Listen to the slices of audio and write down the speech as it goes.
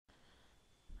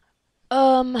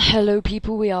Hello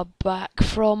people, we are back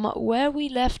from where we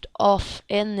left off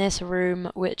in this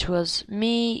room, which was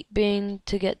me being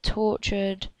to get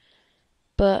tortured,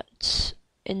 but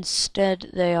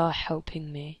instead they are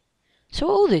helping me. So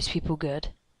are all these people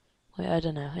good? Wait, I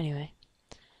don't know, anyway.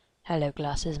 Hello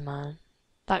glasses man.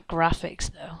 That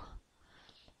graphics though.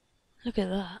 Look at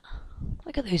that.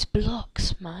 Look at those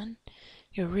blocks, man.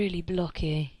 You're really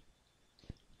blocky.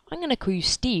 I'm gonna call you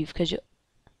Steve, because you're...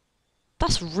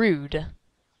 That's rude.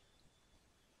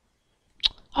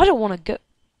 I don't want to go...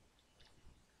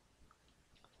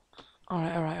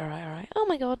 Alright. Oh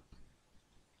my god.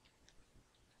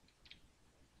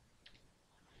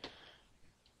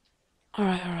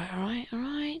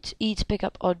 Alright. E to pick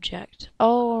up object.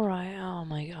 Alright, oh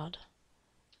my god.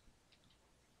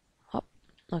 Up,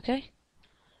 okay.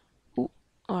 Ooh,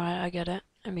 alright, I get it.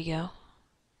 There we go.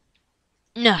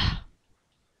 Nah.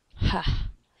 Ha.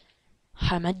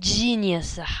 I'm a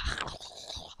genius.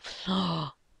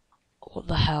 What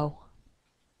the hell?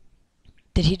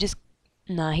 Did he just...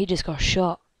 Nah, he just got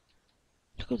shot.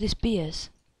 Look what this bee is.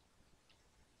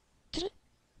 Did it...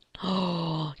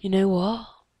 Oh, you know what?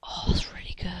 Oh, that's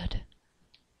really good.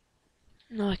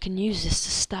 No, I can use this to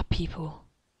stab people.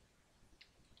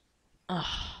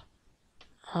 Ah.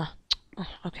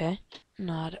 Okay.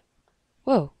 No, I don't...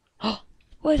 Whoa. Oh,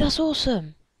 wait, that's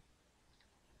awesome.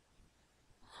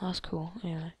 Oh, that's cool.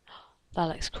 Anyway. That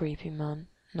looks creepy, man.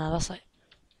 No, that's like...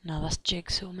 No, that's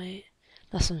Jigsaw, mate.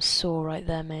 That's some Saw right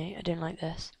there, mate. I didn't like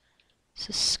this. It's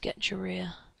a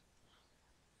sketcheria.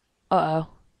 Uh-oh.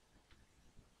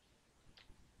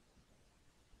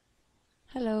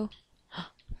 Hello.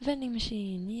 Vending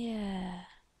machine, yeah.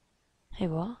 Hey,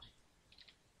 what?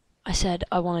 I said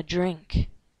I want a drink.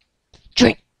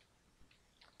 Drink!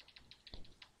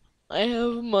 I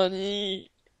have money.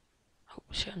 Oh,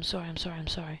 shit, I'm sorry.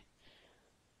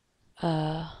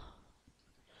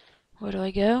 Where do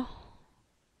I go?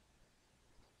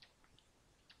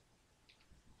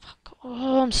 Fuck.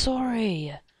 Oh, I'm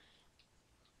sorry.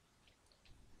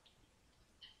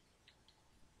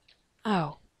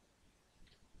 Ow.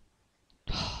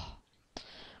 What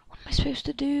am I supposed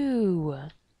to do?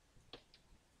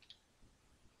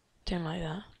 Don't like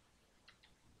that.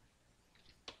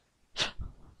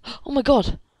 Oh my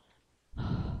god!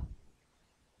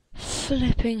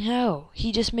 Flipping hell.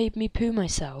 He just made me poo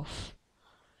myself.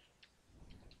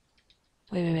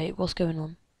 Wait. What's going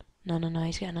on? No,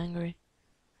 he's getting angry.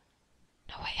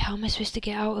 No, wait, how am I supposed to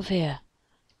get out of here?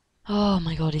 Oh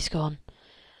my god, he's gone.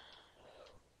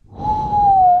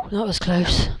 That was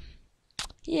close.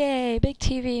 Yay, big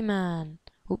TV man.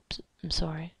 Oops, I'm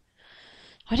sorry.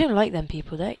 I don't like them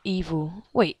people, they're evil.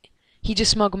 Wait, he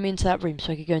just smuggled me into that room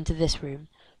so I could go into this room.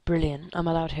 Brilliant. I'm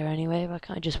allowed here anyway, why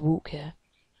can't I just walk here?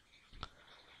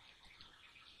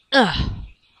 Ugh.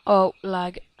 Oh,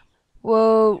 lag.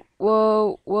 Whoa.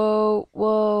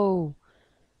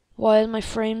 Why is my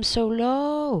frame so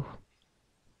low?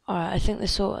 Alright, I think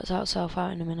this sorts itself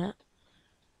out in a minute.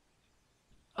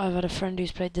 I've had a friend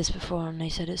who's played this before and they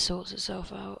said it sorts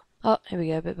itself out. Oh, here we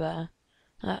go, a bit better.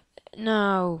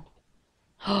 No.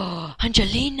 Oh,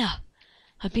 Angelina!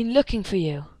 I've been looking for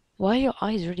you. Why are your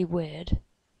eyes really weird?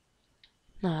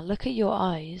 Nah, look at your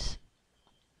eyes.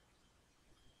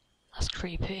 That's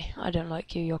creepy. I don't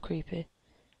like you, you're creepy.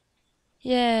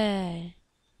 Yay!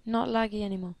 Not laggy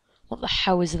anymore. What the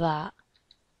hell is that?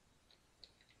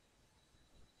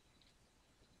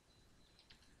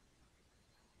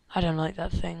 I don't like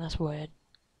that thing, that's weird.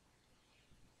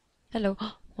 Hello,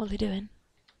 what are they doing?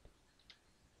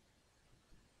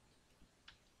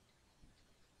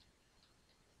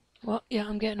 What? Yeah,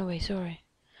 I'm getting away, sorry.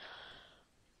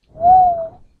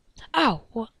 Ow!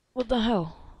 What the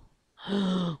hell?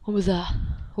 What was that?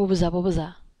 What was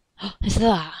that? It's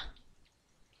that!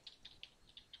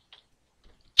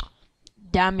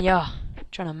 Damn ya!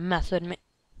 Trying to method me.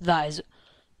 That is...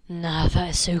 Nah, that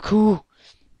is so cool!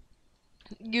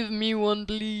 Give me one,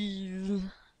 please.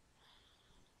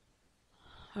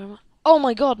 Oh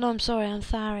my god, no, I'm sorry. Oh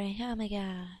my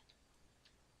god.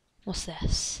 What's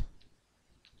this?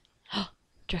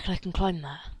 Do you reckon I can climb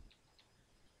that?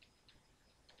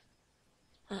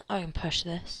 I can push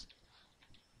this.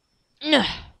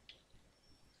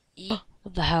 What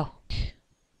the hell?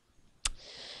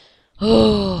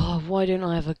 Oh, why don't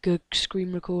I have a good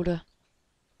screen recorder?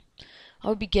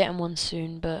 I'll be getting one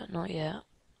soon, but not yet.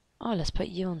 Oh, let's put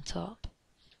you on top.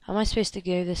 Am I supposed to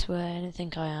go this way? I don't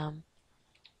think I am.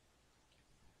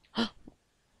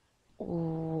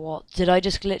 What? Did I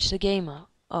just glitch the game out?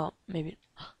 Oh, maybe.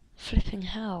 Flipping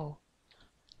hell.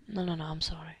 No, I'm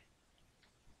sorry.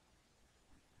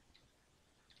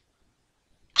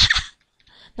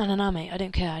 No, no, no, mate. I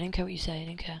don't care. I don't care what you say. I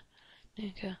don't care. I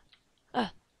don't care.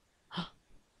 Ah.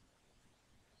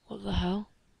 What the hell?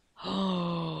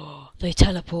 Oh, they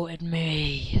teleported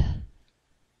me.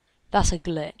 That's a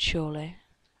glitch, surely.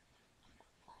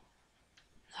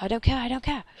 I don't care. I don't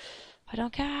care. I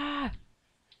don't care.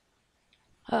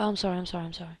 Oh, I'm sorry. I'm sorry.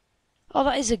 I'm sorry. Oh,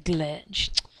 that is a glitch.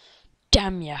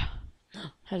 Damn ya.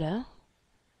 Hello?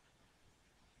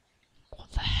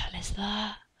 What the hell is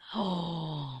that?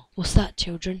 Oh, what's that,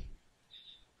 children?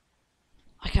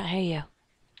 I can't hear you.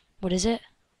 What is it?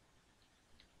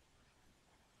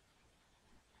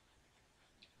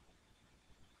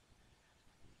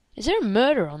 Is there a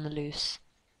murder on the loose?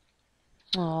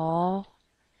 Oh,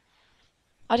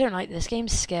 I don't like this.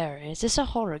 Game's scary. Is this a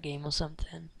horror game or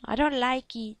something? I don't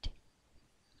like it.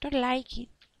 Don't like it.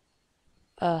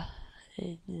 Uh.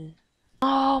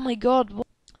 Oh my god.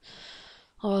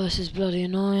 Oh, this is bloody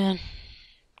annoying.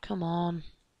 Come on.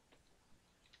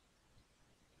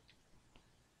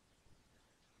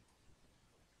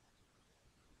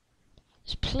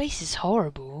 This place is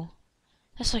horrible.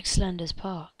 That's like Slender's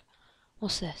Park.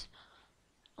 What's this?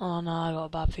 Oh no, I got a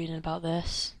bad feeling about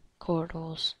this.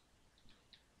 Corridors.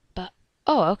 But,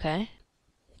 oh, okay.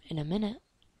 In a minute.